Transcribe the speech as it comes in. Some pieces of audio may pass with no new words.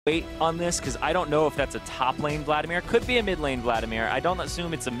wait on this because I don't know if that's a top lane Vladimir. Could be a mid lane Vladimir. I don't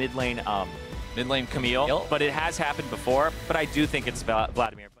assume it's a mid lane Camille, but it has happened before. But I do think it's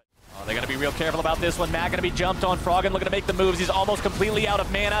Vladimir. Oh, they're going to be real careful about this one. Matt going to be jumped on. Froggen looking to make the moves. He's almost completely out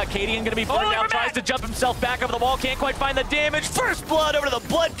of mana. Cadian going to be floating down, tries to jump himself back over the wall. Can't quite find the damage. First blood over to the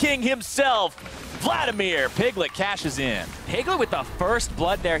Blood King himself. Vladimir. Piglet cashes in. Piglet with the first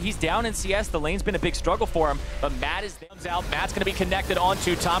blood there. He's down in CS. The lane's been a big struggle for him, but Matt is comes out. Matt's going to be connected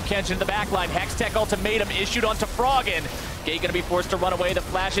onto Tom Kench in the backline. Hextech ultimatum issued onto Froggen. Gate going to be forced to run away. The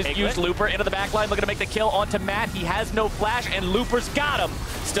flash is used. Looper into the backline, looking to make the kill onto Matt. He has no flash, and Looper's got him.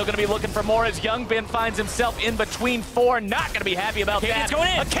 Still going to be looking for more as Youngbin finds himself in between four. Not going to be happy about that. Going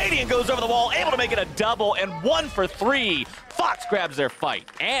in. Acadian goes over the wall, able to make it a double, and 1 for 3. Fox grabs their fight.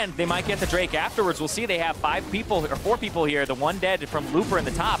 And they might get the Drake afterwards. We'll see. They have 5 people, or 4 people here. The one dead from Looper in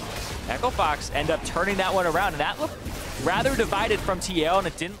the top. Echo Fox end up turning that one around, and that looked rather divided from TL, and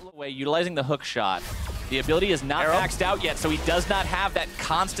it didn't look away, utilizing the hook shot. The ability is not maxed out yet, so he does not have that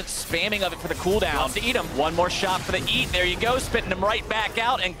constant spamming of it for the cooldown. Wants to eat him. One more shot for the eat. There you go, spitting him right back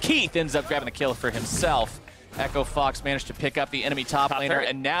out, and Keith ends up grabbing the kill for himself. Echo Fox managed to pick up the enemy top laner, turret.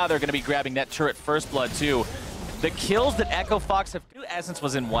 and now they're going to be grabbing that turret first blood too. The kills that Echo Fox have... Essence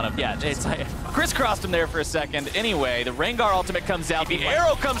was in one of them. Yeah, it's like... Crisscrossed him there for a second. Anyway, the Rengar ultimate comes out. The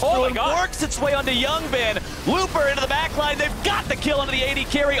arrow comes through and works its way onto Youngbin. Looper into the backline. They've got the kill into the AD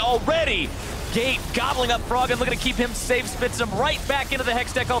carry already. Gate gobbling up Froggen, looking to keep him safe, spits him right back into the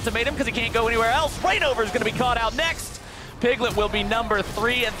Hextech ultimatum because he can't go anywhere else. Rainover is going to be caught out next. Piglet will be number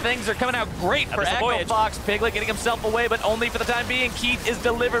 3, and things are coming out great for Echo Fox. Piglet getting himself away, but only for the time being. Keith is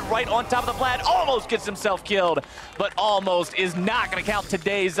delivered right on top of the Vlad. Almost gets himself killed, but almost is not going to count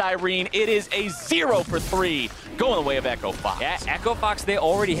today, Zyrene. It is a 0 for 3 going the way of Echo Fox. Yeah, Echo Fox, they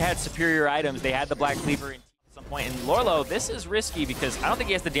already had superior items. They had the Black Cleaver at some point. And Lorlo, this is risky because I don't think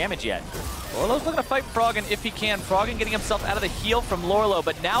he has the damage yet. Lorlo's looking to fight Froggen if he can. Froggen getting himself out of the heal from Lorlo,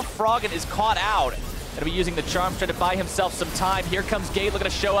 but now Froggen is caught out. Gonna be using the charms, trying to buy himself some time. Here comes Gate looking to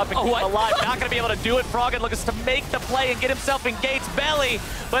show up and keep him alive. Not gonna be able to do it. Froggen looking to make the play and get himself in Gate's belly,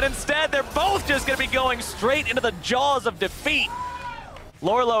 but instead they're both just gonna be going straight into the jaws of defeat.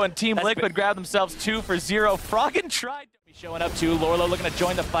 Lorlo and Team Liquid grab themselves 2 for 0. Froggen tried to be showing up too. Lorlo looking to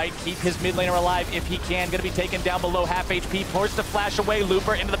join the fight, keep his mid laner alive if he can. Gonna be taken down below half HP, forced to flash away.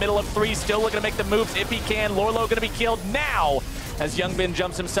 Looper into the middle of 3, still looking to make the moves if he can. Lorlo gonna be killed now as Youngbin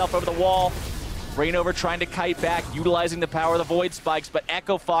jumps himself over the wall. Rainover trying to kite back, utilizing the power of the Void Spikes, but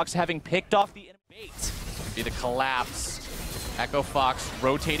Echo Fox having picked off the bait. Be the collapse. Echo Fox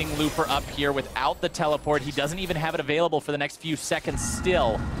rotating Looper up here without the teleport. He doesn't even have it available for the next few seconds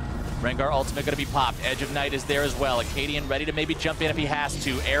still. Rengar ultimate going to be popped. Edge of Night is there as well. Acadian ready to maybe jump in if he has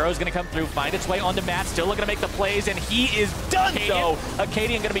to. Arrow's going to come through, find its way onto Matt. Still looking to make the plays, and he is done so.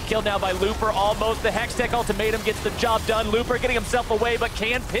 Acadian going to be killed now by Looper. Almost. The Hextech ultimatum gets the job done. Looper getting himself away, but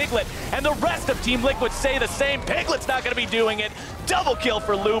can Piglet and the rest of Team Liquid say the same? Piglet's not going to be doing it. Double kill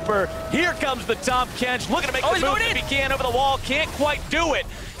for Looper. Here comes the Tom Kench. Looking to make the move if he can over the wall. Can't quite do it.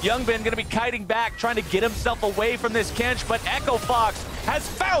 Youngbin going to be kiting back, trying to get himself away from this Kench, but Echo Fox has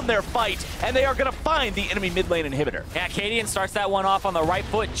found their fight, and they are going to find the enemy mid lane inhibitor. Yeah, Cadian starts that one off on the right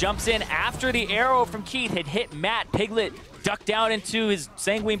foot, jumps in after the arrow from Keith had hit Matt. Piglet ducked down into his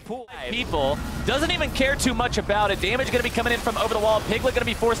sanguine pool. People doesn't even care too much about it. Damage going to be coming in from over the wall. Piglet going to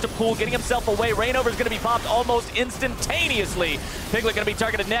be forced to pull, getting himself away. Rainover's going to be popped almost instantaneously. Piglet going to be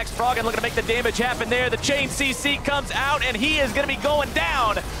targeted next. Froggen looking to make the damage happen there. The chain CC comes out, and he is going to be going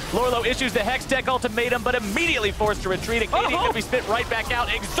down. Lorlo issues the Hextech ultimatum, but immediately forced to retreat. Acadian going to be spit right back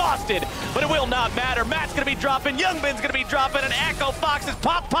out, exhausted, but it will not matter. Matt's going to be dropping, Youngbin's going to be dropping, and Echo Fox is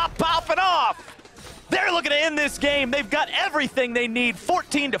popping off. They're looking to end this game. They've got everything they need,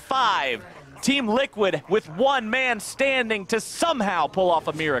 14-5. Team Liquid with one man standing to somehow pull off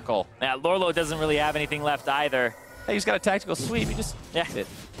a miracle. Yeah, Lorlo doesn't really have anything left either. Hey, he's got a tactical sweep. He just give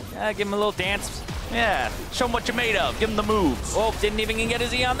him a little dance. Yeah, show him what you're made of. Give him the moves. Oh, didn't even get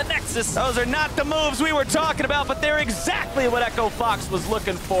his E on the Nexus. Those are not the moves we were talking about, but they're exactly what Echo Fox was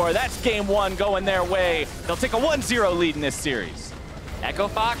looking for. That's game 1 going their way. They'll take a 1-0 lead in this series. Echo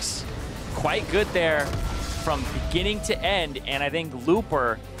Fox, quite good there from beginning to end, and I think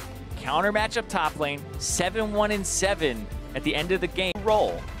Looper counter matchup top lane, 7-1-7 at the end of the game.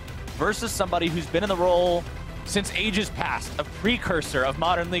 Role versus somebody who's been in the role since ages past, a precursor of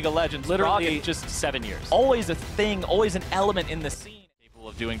modern League of Legends. Literally just 7 years. Always a thing, always an element in the scene. Capable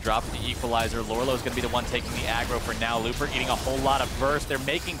of doing, dropping the equalizer. LaRLo's going to be the one taking the aggro for now. Looper eating a whole lot of burst. They're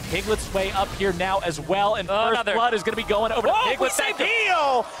making Piglet's way up here now as well, and First Blood is going to be going over to Piglet. That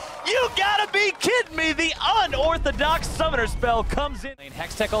heal! You gotta be kidding me! The unorthodox summoner spell comes in.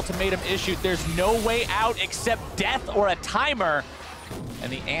 Hextech ultimatum issued. There's no way out except death or a timer.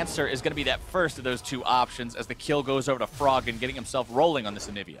 And the answer is going to be that first of those two options as the kill goes over to Froggen, getting himself rolling on this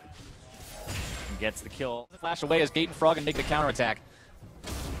EnVyUs. Gets the kill. Flash away as Gate and Froggen make the counterattack.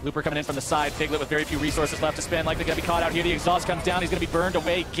 Looper coming in from the side. Piglet with very few resources left to spend. Likely going to be caught out here. The exhaust comes down. He's going to be burned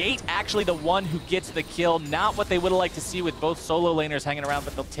away. Gate actually the one who gets the kill. Not what they would have liked to see with both solo laners hanging around,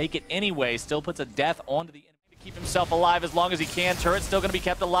 but they'll take it anyway. Still puts a death onto the enemy to keep himself alive as long as he can. Turret's still going to be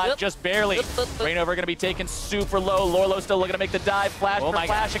kept alive just barely. Rainover going to be taken super low. LaRLo still looking to make the dive. Flash for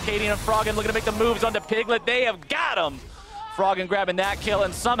Flash. Acadian and Froggen looking to make the moves onto Piglet. They have got him. Froggen grabbing that kill,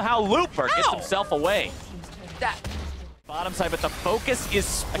 and somehow Looper gets himself away. Bottom side, but the focus is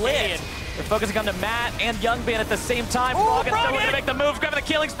split. They're focusing on the Matt and Youngbin at the same time. Froggen still looking to make the moves, grabbing the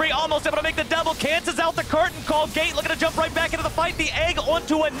killing spree, almost able to make the double, cancels out the curtain call. Gate looking to jump right back into the fight. The egg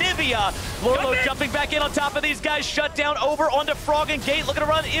onto EnVyUs. LaRLo jumping back in on top of these guys. Shut down over onto Froggen. Gate looking to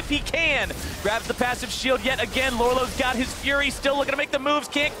run if he can. Grabs the passive shield yet again. LaRLo's got his Fury, still looking to make the moves.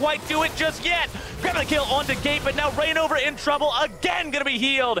 Can't quite do it just yet. Grabbing the kill onto Gate, but now Rainover in trouble. Again gonna be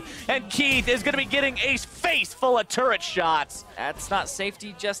healed. And Keith is gonna be getting a face full of turret shots. That's not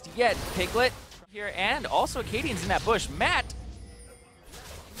safety just yet. Piglet here, and also Acadian's in that bush. Matt,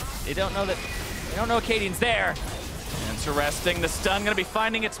 they don't know Acadian's there. Interesting. The stun gonna be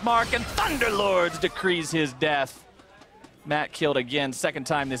finding its mark, and Thunderlords decrees his death. Matt killed again, second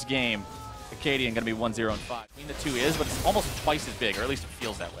time this game. Acadian gonna be 1-0-5. Between the two is, but it's almost twice as big, or at least it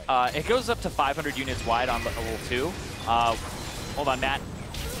feels that way. It goes up to 500 units wide on level 2. Hold on, Matt.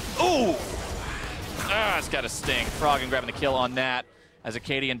 Ooh! It's got a sting. Froggen grabbing the kill on that as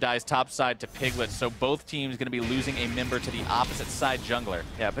Acadian dies topside to Piglet, so both teams going to be losing a member to the opposite side jungler.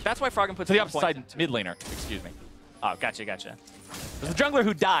 Yeah, but that's why Froggen puts to the opposite side mid laner, excuse me. Oh, gotcha. It was the jungler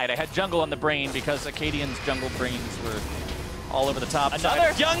who died. I had jungle on the brain because Acadian's jungle brains were all over the top.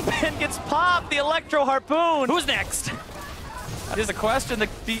 Another Youngbin gets popped, the Electro Harpoon. Who's next? That is a question.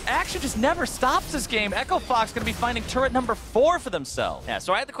 The action just never stops this game. Echo Fox going to be finding turret number 4 for themselves. Yeah,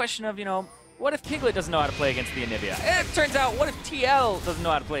 so I had the question of, what if Piglet doesn't know how to play against the EnVyUs? And it turns out, what if TL doesn't know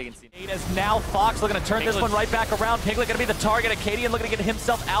how to play against the EnVyUs? As now Fox looking to turn this one right back around. Piglet going to be the target. Acadian looking to get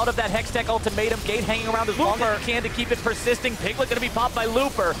himself out of that Hextech ultimatum. Gate hanging around as long as he can to keep it persisting. Piglet going to be popped by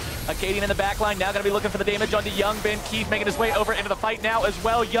Looper. Acadian in the back line now going to be looking for the damage onto Youngbin. Keith making his way over into the fight now as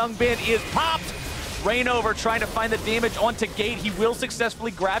well. Youngbin is popped. Rainover trying to find the damage onto Gate. He will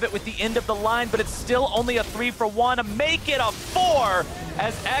successfully grab it with the end of the line, but it's still only a 3-for-1. Make it a 4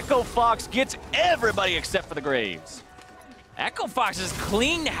 as Echo Fox gets everybody except for the Graves. Echo Fox has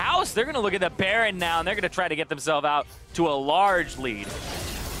cleaned house. They're going to look at the Baron now, and they're going to try to get themselves out to a large lead.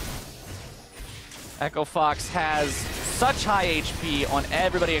 Echo Fox has such high HP on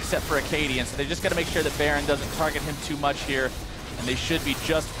everybody except for Acadian, so they just got to make sure that Baron doesn't target him too much here. And they should be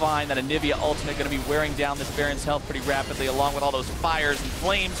just fine. That EnVyUs ultimate going to be wearing down this Baron's health pretty rapidly, along with all those fires and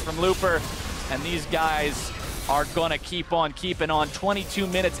flames from Looper. And these guys are going to keep on keeping on. 22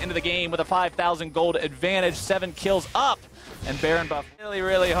 minutes into the game with a 5,000 gold advantage, 7 kills up. And Baron buff really,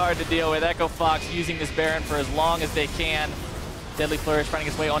 really hard to deal with. Echo Fox using this Baron for as long as they can. Deadly Flourish finding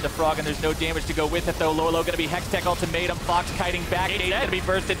his way onto Froggen. There's no damage to go with it, though. LaRLo going to be Hextech Ultimatum. Fox kiting back. Gate going to be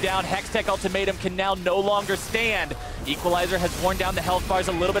bursted down. Hextech Ultimatum can now no longer stand. Equalizer has worn down the health bars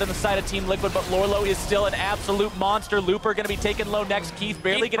a little bit on the side of Team Liquid, but LaRLo is still an absolute monster. Looper going to be taken low next. Keith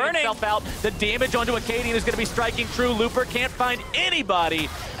barely getting himself out. The damage onto Acadian is going to be striking true. Looper can't find anybody,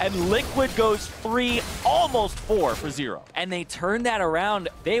 and Liquid goes 3, almost 4 for 0. And they turned that around.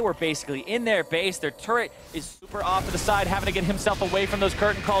 They were basically in their base. Their turret is super off to the side, having to get himself away from those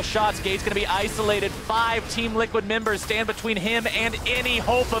curtain call shots. Gate's going to be isolated. 5 Team Liquid members stand between him and any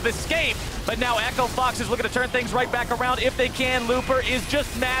hope of escape. But now Echo Fox is looking to turn things right back around if they can. Looper is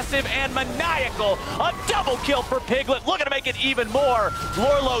just massive and maniacal. A double kill for Piglet, looking to make it even more.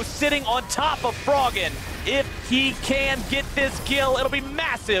 LaRLo sitting on top of Froggen. If he can get this kill, it'll be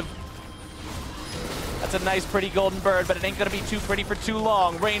massive. That's a nice, pretty golden bird, but it ain't gonna be too pretty for too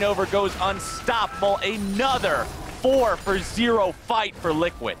long. Rainover goes unstoppable. Another 4-for-0 fight for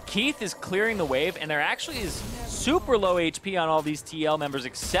Liquid. Keith is clearing the wave, and there actually is super low HP on all these TL members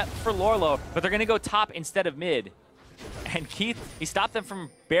except for LaRLo, but they're gonna go top instead of mid. And Keith, he stopped them from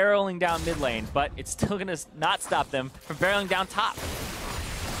barreling down mid lane, but it's still gonna not stop them from barreling down top.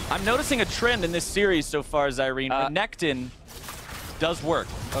 I'm noticing a trend in this series so far, Zyrene. Nectin does work.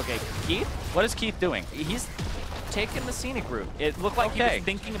 Okay, Keith? What is Keith doing? He's taking the scenic route. It looked like he was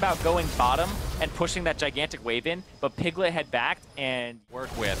thinking about going bottom and pushing that gigantic wave in, but Piglet had backed and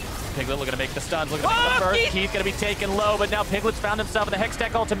work with. Piglet looking to make the stuns, looking to make the first. Keith going to be taken low, but now Piglet's found himself in the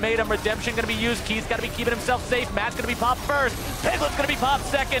Hextech ultimatum. Redemption going to be used. Keith's got to be keeping himself safe. Matt's going to be popped first. Piglet's going to be popped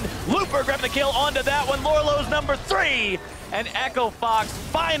second. Looper grabbing the kill onto that one. Lorlo's number 3. And Echo Fox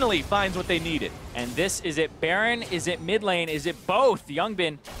finally finds what they needed. And this, is it Baron? Is it mid lane? Is it both?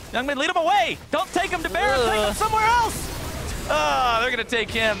 Youngbin, lead him away. Don't take him to Baron. Take him somewhere else. They're going to take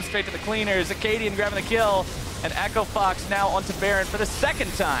him straight to the cleaners. Acadian grabbing the kill. And Echo Fox now onto Baron for the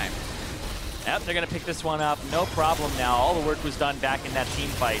second time. Yep, they're going to pick this one up. No problem now. All the work was done back in that team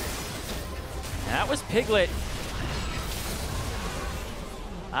fight. And that was Piglet.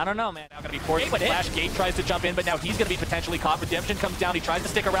 I don't know, man. Now going to be forced, but Flash Gate tries to jump in, but now he's going to be potentially caught. Redemption comes down. He tries to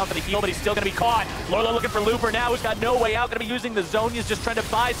stick around for the heal, but he's still going to be caught. Lorlo looking for Looper now, who's got no way out. Going to be using the Zonias, just trying to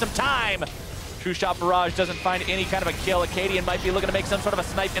buy some time. True Shot Barrage doesn't find any kind of a kill. Acadian might be looking to make some sort of a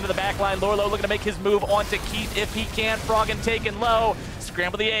snipe into the back line. Lorlo looking to make his move onto Keith if he can. Froggen taken low.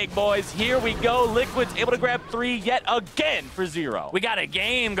 Scramble the egg, boys. Here we go. Liquid's able to grab 3 yet again for 0. We got a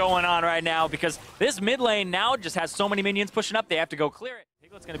game going on right now because this mid lane now just has so many minions pushing up, they have to go clear it.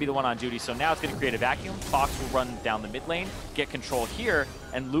 Piglet's going to be the one on duty, so now it's going to create a vacuum. Fox will run down the mid lane, get control here,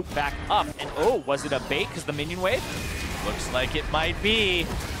 and loop back up. And oh, was it a bait because the minion wave? Looks like it might be.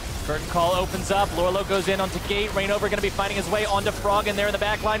 Curtain call opens up. Lorlo goes in onto Gate. Rainover going to be finding his way onto Froggen there in the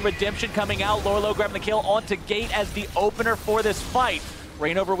back line. Redemption coming out. Lorlo grabbing the kill onto Gate as the opener for this fight.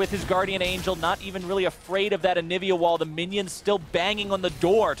 Rainover with his Guardian Angel, not even really afraid of that Anivia wall. The minions still banging on the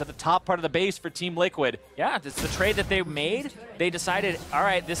door to the top part of the base for Team Liquid. Yeah, it's the trade that they made. They decided, all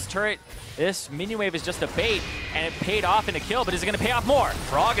right, this turret, this minion wave is just a bait, and it paid off in a kill, but is it going to pay off more?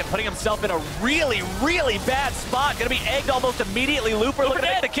 Froggen putting himself in a really, really bad spot. Going to be egged almost immediately. Looper looking to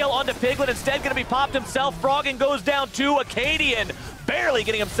get the kill onto Piglet. Instead, going to be popped himself. Froggen goes down to Acadian. Barely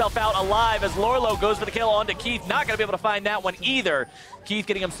getting himself out alive as Lorlo goes for the kill onto Keith. Not going to be able to find that one either. Keith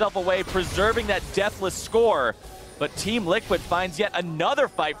getting himself away, preserving that deathless score. But Team Liquid finds yet another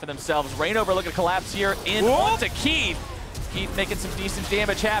fight for themselves. Rainover looking to collapse here in onto Keith. Keith making some decent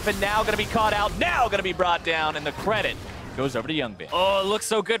damage happen. Now going to be caught out. Now going to be brought down. And the credit goes over to Youngbin. Oh, it looks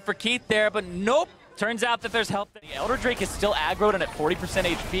so good for Keith there, but nope. Turns out that there's help. The Elder Drake is still aggroed and at 40%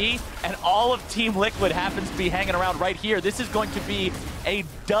 HP, and all of Team Liquid happens to be hanging around right here. This is going to be a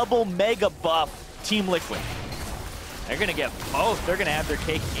double mega buff Team Liquid. They're going to get both. They're going to have their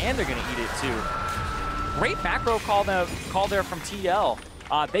cake, and they're going to eat it too. Great macro call there from TL.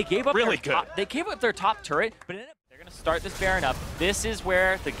 They gave up they gave up their top turret, but they're going to start this Baron up. This is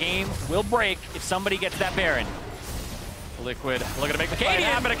where the game will break if somebody gets that Baron. Liquid looking to make the fight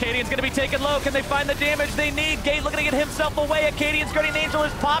happen. Acadian's going to be taken low. Can they find the damage they need? Gate looking to get himself away. Acadian's Guardian Angel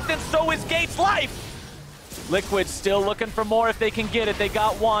is popped, and so is Gate's life. Liquid still looking for more if they can get it. They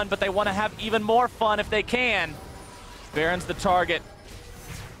got one, but they want to have even more fun if they can. Baron's the target.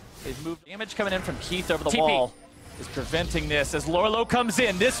 His move damage coming in from Keith over the wall is preventing this as Lorlo comes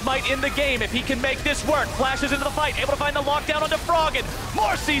in. This might end the game if he can make this work. Flashes into the fight, able to find the lockdown onto Froggen.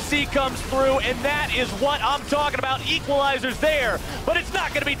 More CC comes through, and that is what I'm talking about. Equalizers there, but it's not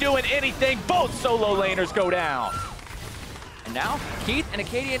going to be doing anything. Both solo laners go down. And now Keith and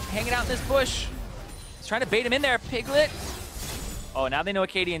Acadian hanging out in this bush. He's trying to bait him in there. Piglet. Oh, now they know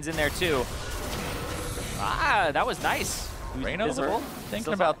Acadian's in there too. Ah, that was nice. Rainover,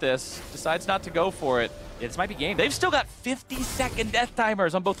 thinking about this, decides not to go for it. This might be game. They've still got 50-second death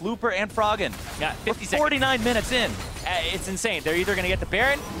timers on both Looper and Froggen. Yeah, 50 seconds. 49 minutes in. It's insane. They're either going to get the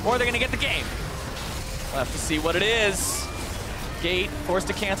Baron or they're going to get the game. We'll have to see what it is. Gate forced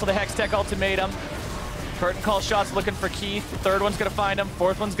to cancel the Hextech ultimatum. Curtain call shots looking for Keith. Third one's going to find him.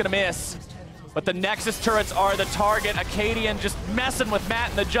 Fourth one's going to miss. But the Nexus turrets are the target. Acadian just messing with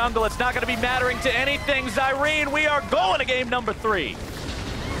Matt in the jungle. It's not going to be mattering to anything. Zyrene, we are going to game number 3.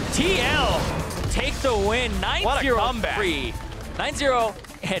 TL take the win. 9-0. What a comeback. 9-0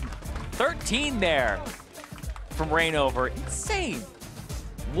 and 13 there from Rainover. Insane.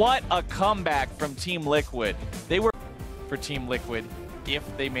 What a comeback from Team Liquid. They were for Team Liquid if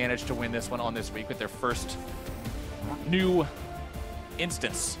they managed to win this one on this week with their first new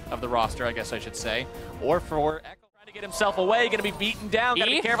instance of the roster, I guess I should say. Or for Echo trying to get himself away, going to be beaten down. Got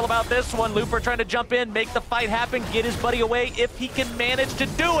to be careful about this one. Looper trying to jump in, make the fight happen, get his buddy away if he can manage to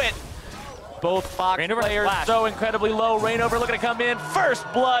do it. Both Fox Rainover players so incredibly low. Rainover looking to come in.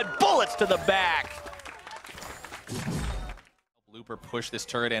 First blood, bullets to the back. Looper push this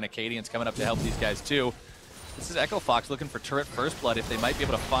turret, and Acadian's coming up to help these guys too. This is Echo Fox looking for turret first blood if they might be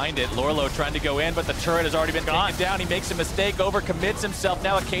able to find it. Lorlo trying to go in, but the turret has already been taken down. He makes a mistake, overcommits himself.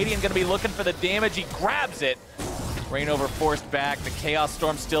 Now Acadian going to be looking for the damage. He grabs it. Reignover forced back. The Chaos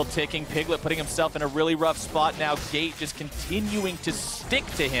Storm still ticking. Piglet putting himself in a really rough spot now. Gate just continuing to stick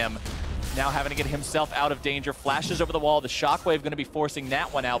to him. Now having to get himself out of danger. Flashes over the wall. The Shockwave going to be forcing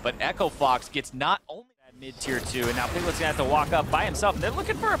that one out, but Echo Fox gets not only that mid-tier 2, and now Piglet's going to have to walk up by himself. And they're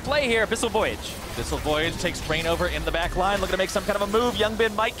looking for a play here. Abyssal Voyage. Abyssal Voyage takes Reignover in the back line, looking to make some kind of a move.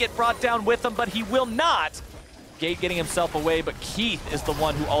 Youngbin might get brought down with him, but he will not. Gate getting himself away, but Keith is the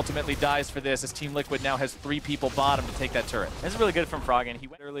one who ultimately dies for this, as Team Liquid now has 3 people bottom to take that turret. This is really good from Froggen. He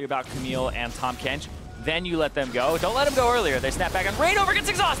went earlier about Camille and Tom Kench. Then you let them go. Don't let them go earlier. They snap back, and Reignover gets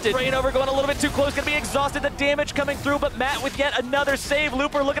exhausted. Reignover going a little bit too close, gonna be exhausted. The damage coming through, but Matt with yet another save.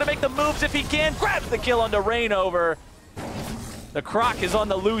 Looper looking to make the moves if he can. Grabs the kill onto Reignover. The Croc is on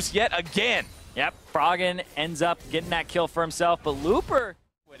the loose yet again. Yep, Froggen ends up getting that kill for himself, but Looper...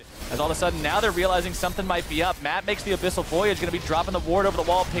 As all of a sudden, now they're realizing something might be up. Matt makes the Abyssal Voyage, going to be dropping the ward over the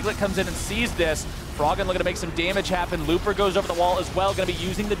wall. Piglet comes in and sees this. Froggen looking to make some damage happen. Looper goes over the wall as well, going to be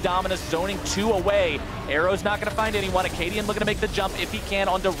using the Dominus, zoning 2 away. Arrow's not going to find anyone. Acadian looking to make the jump if he can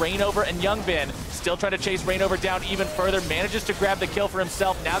onto Reignover and Youngbin. Still trying to chase Reignover down even further. Manages to grab the kill for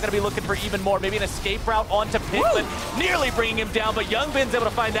himself. Now going to be looking for even more. Maybe an escape route onto Piglet. Woo! Nearly bringing him down, but Youngbin's able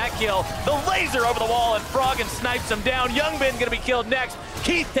to find that kill. The laser over the wall, and Froggen snipes him down. Youngbin going to be killed next.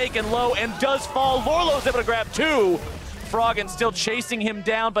 Keith taken low and does fall. Lorlo's able to grab 2. Froggen still chasing him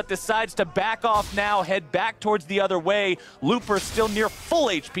down, but decides to back off now, head back towards the other way. Looper still near full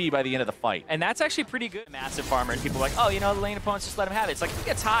HP by the end of the fight. And that's actually pretty good. Massive farmer, and people are like, oh, you know, the lane opponents just let him have it. It's like, he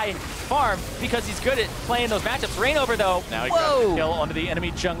gets high farm because he's good at playing those matchups. Reignover, though, now he grabs the kill onto the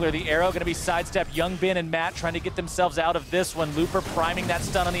enemy jungler. The arrow going to be sidestep. Youngbin and Matt trying to get themselves out of this one. Looper priming that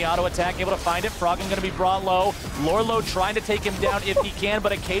stun on the auto attack, able to find it. Froggen going to be brought low. Lorlo trying to take him down if he can,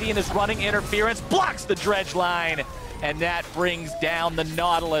 but Acadian is running interference, blocks the dredge line. And that brings down the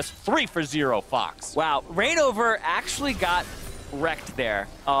Nautilus. 3-for-0 Fox. Wow, Reignover actually got wrecked there.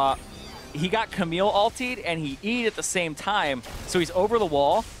 He got Camille ultied and he E'd at the same time. So he's over the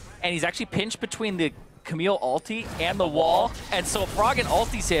wall and he's actually pinched between the Camille ulti and the wall. And so Froggen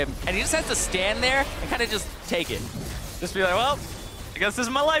ultis him and he just has to stand there and kind of just take it. Just be like, well, I guess this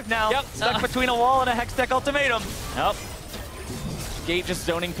is my life now. Yep. Stuck between a wall and a Hextech ultimatum. Nope. Gate just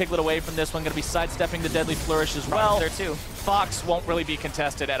zoning Piglet away from this one. Going to be sidestepping the Deadly Flourish as well. There too. Fox won't really be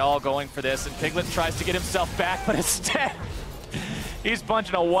contested at all going for this, and Piglet tries to get himself back, but instead he's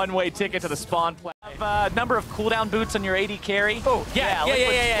punching a one-way ticket to the spawn play. Number of cooldown boots on your AD carry. Oh, yeah.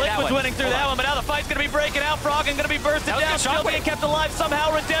 Liquid's winning through that one, but now the fight's going to be breaking out. Froggen going to be bursted down. Still being kept alive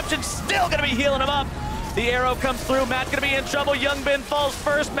somehow. Redemption still going to be healing him up. The arrow comes through. Matt's going to be in trouble. Youngbin falls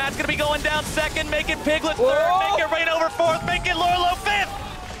first. Matt's going to be going down second. Making Piglet third. Making Reignover fourth. Making Lorlo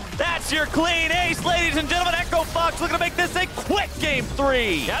fifth. That's your clean ace, ladies and gentlemen. Echo Fox looking to make this a quick game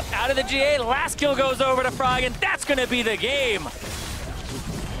 3. Yep, out of the GA. Last kill goes over to Froggen. That's going to be the game.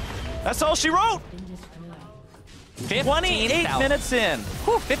 That's all she wrote. 28 minutes in.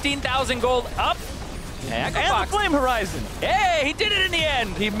 15,000 gold up. And the Flame Horizon. Hey, he did it in the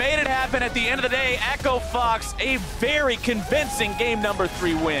end. He made it happen at the end of the day. Echo Fox, a very convincing game number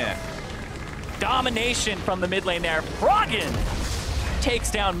 3 win. Domination from the mid lane there. Froggen takes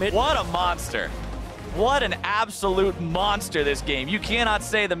down mid. What a monster. What an absolute monster this game. You cannot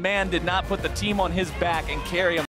say the man did not put the team on his back and carry him.